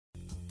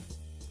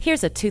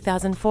Here's a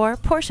 2004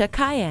 Porsche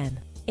Cayenne.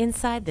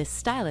 Inside this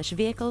stylish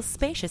vehicle's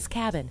spacious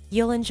cabin,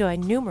 you'll enjoy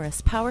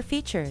numerous power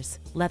features,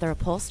 leather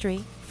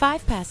upholstery,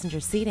 5-passenger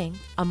seating,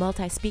 a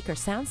multi-speaker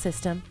sound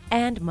system,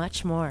 and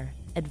much more.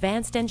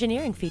 Advanced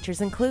engineering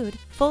features include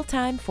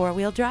full-time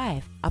 4-wheel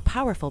drive, a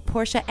powerful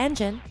Porsche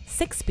engine,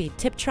 6-speed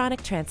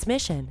Tiptronic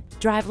transmission,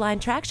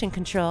 driveline traction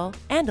control,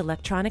 and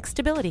electronic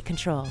stability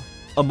control.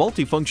 A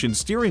multifunction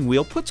steering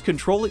wheel puts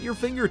control at your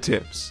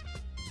fingertips.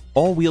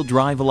 All-wheel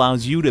drive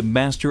allows you to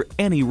master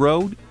any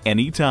road,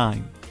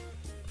 anytime.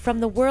 From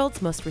the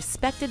world's most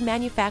respected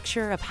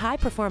manufacturer of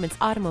high-performance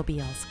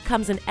automobiles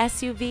comes an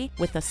SUV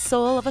with the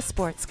soul of a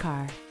sports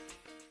car.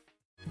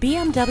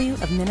 BMW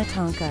of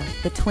Minnetonka,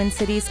 the Twin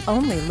Cities'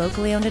 only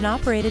locally owned and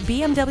operated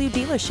BMW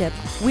dealership.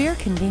 We're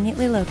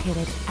conveniently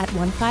located at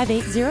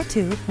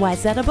 15802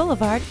 Wayzata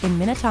Boulevard in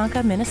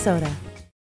Minnetonka, Minnesota.